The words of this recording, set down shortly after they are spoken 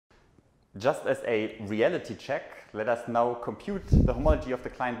Just as a reality check, let us now compute the homology of the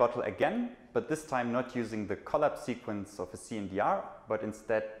Klein bottle again, but this time not using the collapse sequence of a CNDR, but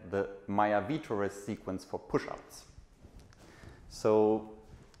instead the Mayer-Vietoris sequence for pushouts. So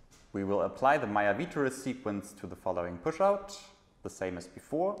we will apply the Mayer-Vietoris sequence to the following pushout, the same as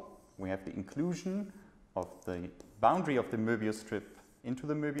before. We have the inclusion of the boundary of the Moebius strip into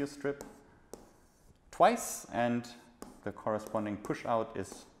the Moebius strip twice, and the corresponding pushout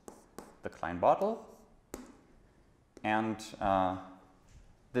is the Klein bottle. And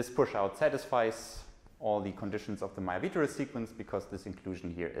this pushout satisfies all the conditions of the Mayer-Vietoris sequence because this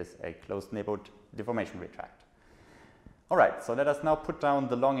inclusion here is a closed neighborhood deformation retract. All right, so let us now put down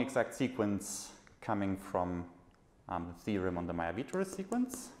the long exact sequence coming from the theorem on the Mayer-Vietoris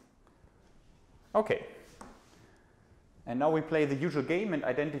sequence. Okay. And now we play the usual game and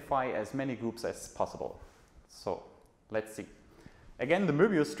identify as many groups as possible. So let's see. Again, the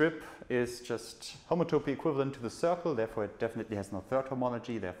Moebius strip is just homotopy equivalent to the circle, therefore it definitely has no third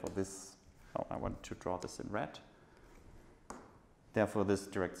homology, therefore this, oh, I want to draw this in red. Therefore this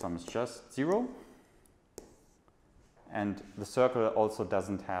direct sum is just 0. And the circle also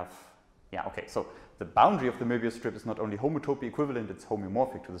doesn't have, yeah, okay, so the boundary of the Moebius strip is not only homotopy equivalent, it's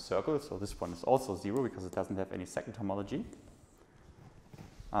homeomorphic to the circle, so this one is also 0 because it doesn't have any second homology.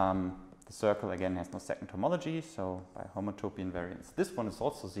 The circle again has no second homology, so by homotopy invariance this one is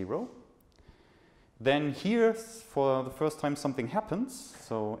also 0. Then here for the first time something happens,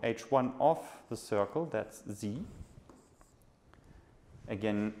 so h1 of the circle, that's z.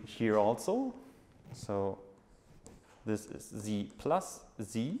 Again here also, so this is z plus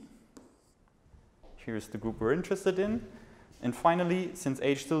z. Here's the group we're interested in. And finally, since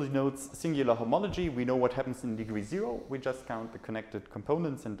H still denotes singular homology, we know what happens in degree 0. We just count the connected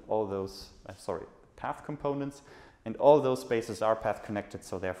components and all those, path components. And all those spaces are path connected,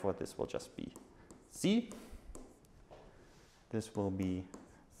 so therefore this will just be Z. This will be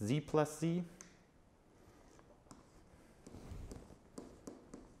Z plus Z.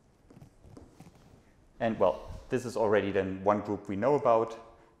 And well, this is already then one group we know about.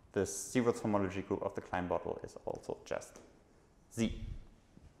 The zeroth homology group of the Klein bottle is also just Z.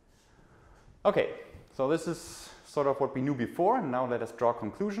 Okay, so this is sort of what we knew before, and now let us draw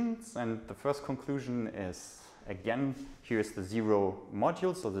conclusions. And the first conclusion is, again, here's the 0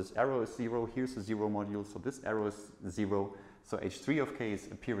 module, so this arrow is 0, here's the 0 module, so this arrow is 0. So H3 of k is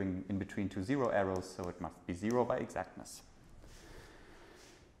appearing in between two 0 arrows, so it must be 0 by exactness.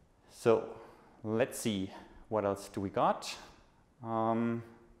 So let's see, what else do we got?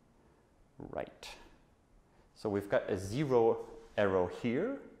 Right. So we've got a 0 arrow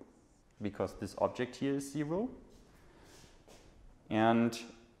here, because this object here is 0. And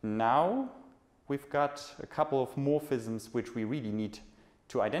now we've got a couple of morphisms which we really need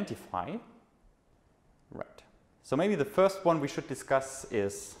to identify. Right. So maybe the first one we should discuss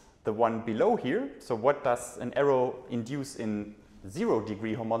is the one below here. So what does an arrow induce in 0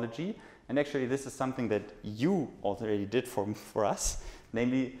 degree homology? And actually this is something that you already did for us.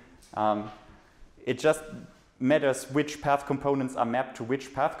 Namely, it just matters which path components are mapped to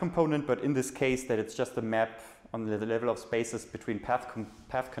which path component, but in this case that it's just a map on the level of spaces between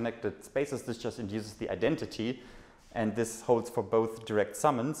path connected spaces. This just induces the identity, and this holds for both direct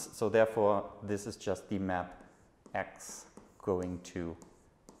summons. So therefore this is just the map x going to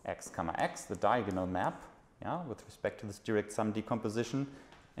x comma x, the diagonal map, yeah, with respect to this direct sum decomposition.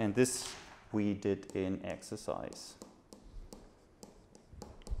 And this we did in exercise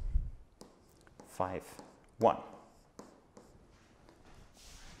 5.1.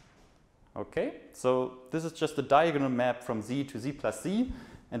 Okay, so this is just a diagonal map from Z to Z plus Z.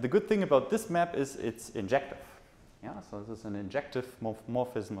 And the good thing about this map is it's injective. Yeah, so this is an injective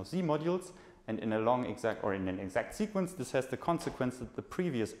morphism of Z modules. And in a long exact, or in an exact sequence, this has the consequence that the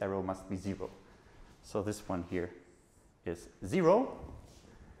previous arrow must be 0. So this one here is 0.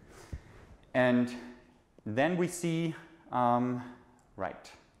 And then we see,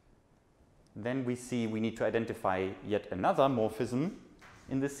 right. Then we see we need to identify yet another morphism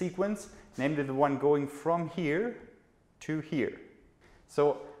in the sequence, namely the one going from here to here.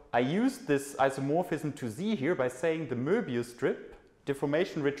 So I used this isomorphism to Z here by saying the Moebius strip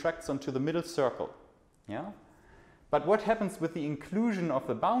deformation retracts onto the middle circle. Yeah? But what happens with the inclusion of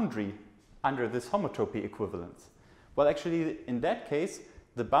the boundary under this homotopy equivalence? Well, actually, in that case,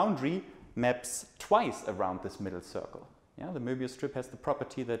 the boundary maps twice around this middle circle. Yeah, the Moebius strip has the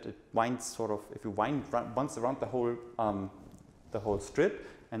property that it winds sort of, if you wind once around the whole strip,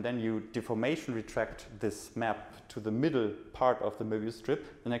 and then you deformation retract this map to the middle part of the Moebius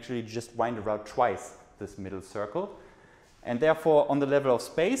strip, then actually you just wind around twice this middle circle. And therefore, on the level of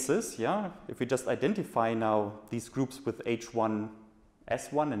spaces, yeah, if we just identify now these groups with H1,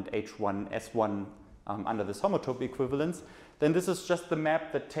 S1 and H1, S1 under this homotopy equivalence, then this is just the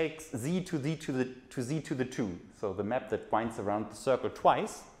map that takes Z to Z to the 2. So the map that winds around the circle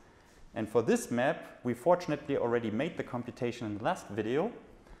twice. And for this map, we fortunately already made the computation in the last video.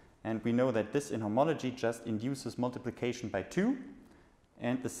 And we know that this in homology just induces multiplication by 2.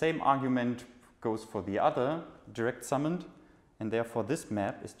 And the same argument goes for the other direct summand. And therefore, this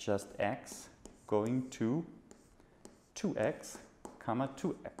map is just x going to 2x, comma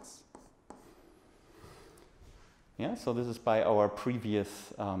 2x. Yeah, so this is by our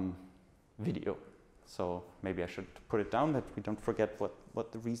previous video. So maybe I should put it down that we don't forget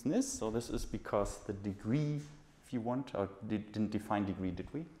what the reason is. So this is because the degree, if you want, or didn't define degree, did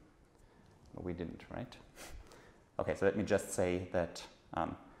we? No, we didn't, right? Okay, so let me just say that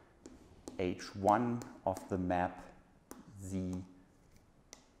H1 of the map Z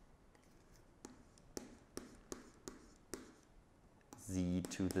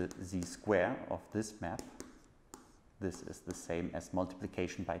to the Z square of this map, this is the same as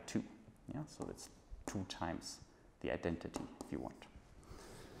multiplication by 2. Yeah, so it's 2 times the identity, if you want.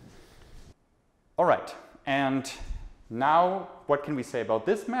 All right, and now what can we say about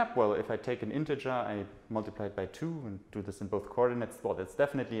this map? Well, if I take an integer, I multiply it by 2 and do this in both coordinates, well, it's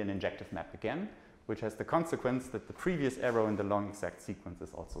definitely an injective map again, which has the consequence that the previous arrow in the long exact sequence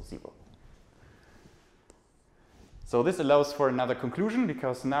is also 0. So this allows for another conclusion,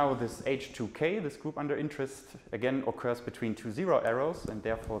 because now this H2k, this group under interest, again occurs between 2 0 arrows, and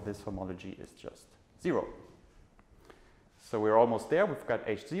therefore this homology is just 0. So we're almost there. We've got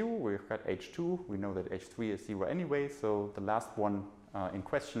H0, we've got H2. We know that H3 is 0 anyway, so the last one in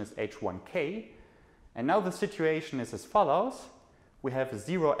question is H1k. And now the situation is as follows. We have a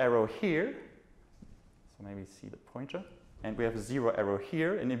 0 arrow here. So maybe see the pointer. And we have a 0 arrow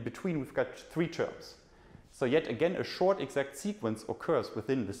here, and in between we've got 3 terms. So yet again, a short exact sequence occurs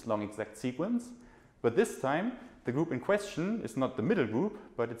within this long exact sequence. But this time, the group in question is not the middle group,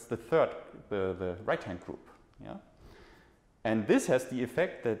 but it's the the right-hand group. Yeah? And this has the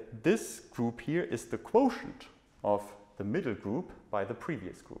effect that this group here is the quotient of the middle group by the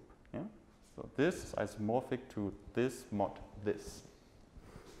previous group. Yeah? So this is isomorphic to this mod this.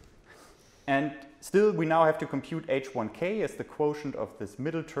 And still, we now have to compute H1k as the quotient of this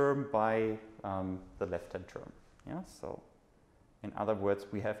middle term by the left-hand term. Yeah? So in other words,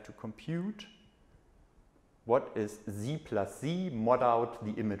 we have to compute what is Z plus Z mod out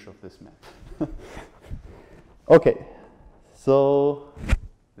the image of this map. Okay, so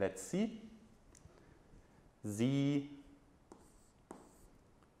let's see. Z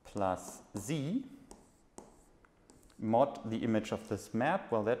plus Z mod the image of this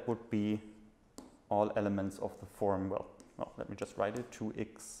map. Well, that would be all elements of the form, well, let me just write it,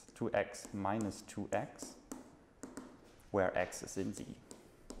 2x minus 2x, where x is in Z.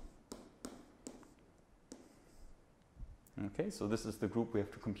 Okay, so this is the group we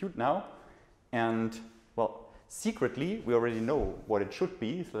have to compute now. And, well, secretly, we already know what it should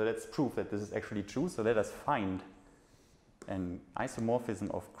be, so let's prove that this is actually true. So let us find an isomorphism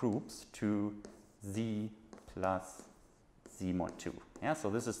of groups to Z plus Z mod 2. Yeah, so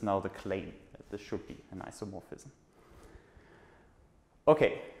this is now the claim that this should be an isomorphism.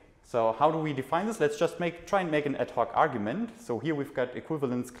 Okay, so how do we define this? Let's just try and make an ad hoc argument. So here we've got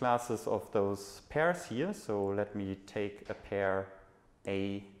equivalence classes of those pairs here. So let me take a pair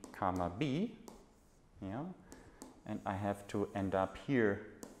A, comma B. Yeah, and I have to end up here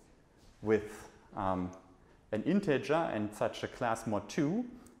with an integer and such a class mod 2.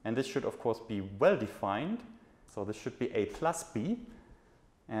 And this should, of course, be well defined. So this should be A plus B.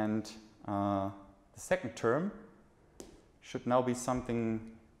 And the second term should now be something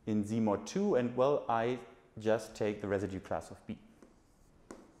in Z mod 2. And, well, I just take the residue class of B.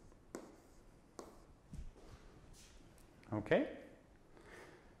 Okay.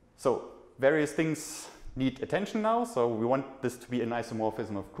 So various things need attention now. So we want this to be an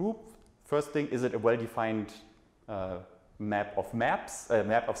isomorphism of group. First thing, is it a well-defined map of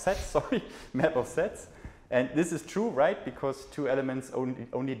sets? And this is true, right? Because two elements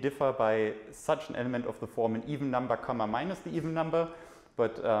only differ by such an element of the form an even number, comma, minus the even number.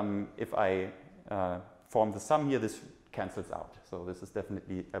 But if I form the sum here, this cancels out. So this is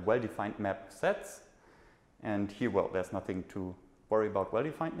definitely a well-defined map of sets. And here, well, there's nothing to worry about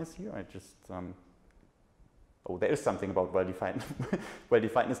well-definedness here. I just, oh, there is something about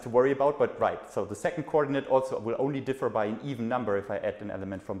well-definedness to worry about, but right. So the second coordinate also will only differ by an even number if I add an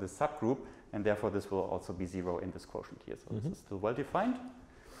element from this subgroup. And therefore, this will also be 0 in this quotient here. So this is still well-defined.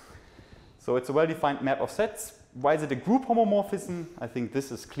 So it's a well-defined map of sets. why is it a group homomorphism? I think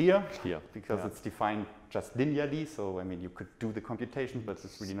this is clear. Because it's defined just linearly. So, I mean, you could do the computation, but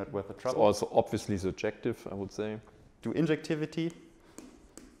it's really not worth the trouble. It's also obviously surjective, I would say. Do injectivity.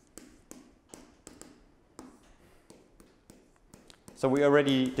 So we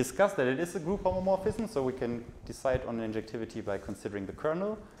already discussed that it is a group homomorphism, so we can decide on injectivity by considering the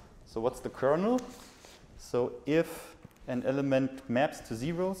kernel. So what's the kernel? So if an element maps to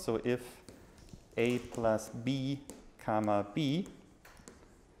 0, so if A plus B comma B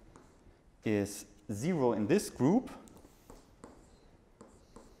is 0 in this group,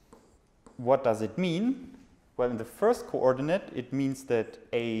 what does it mean? Well, in the first coordinate, it means that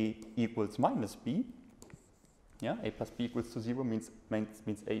A equals minus B. Yeah, A plus B equals to 0 means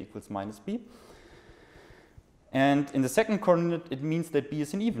A equals minus B. And in the second coordinate, it means that B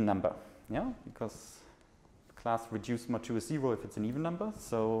is an even number. Yeah, because the class reduced mod to a 0 if it's an even number.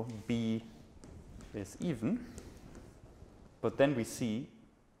 So B is even. But then we see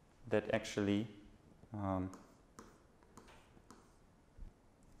that actually the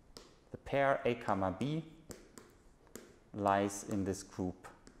pair A comma B lies in this group,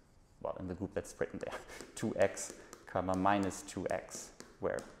 well, in the group that's written there, 2x comma minus 2x,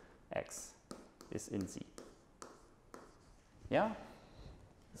 where x is in Z. Yeah?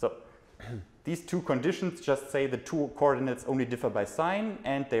 So these two conditions just say the two coordinates only differ by sign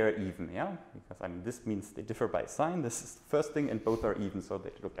and they are even, yeah? Because I mean, this means they differ by sign, this is the first thing, and both are even, so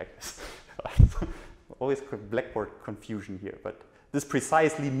they look like this. Always blackboard confusion here, but this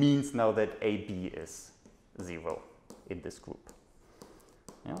precisely means now that AB is 0 in this group.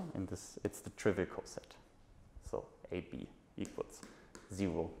 Yeah, in this, it's the trivial coset. So AB equals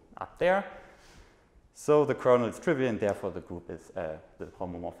 0 up there. So the kernel is trivial, and therefore the group is, the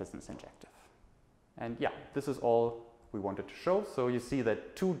homomorphism is injective. And yeah, this is all we wanted to show. So you see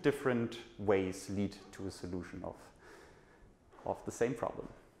that two different ways lead to a solution of the same problem.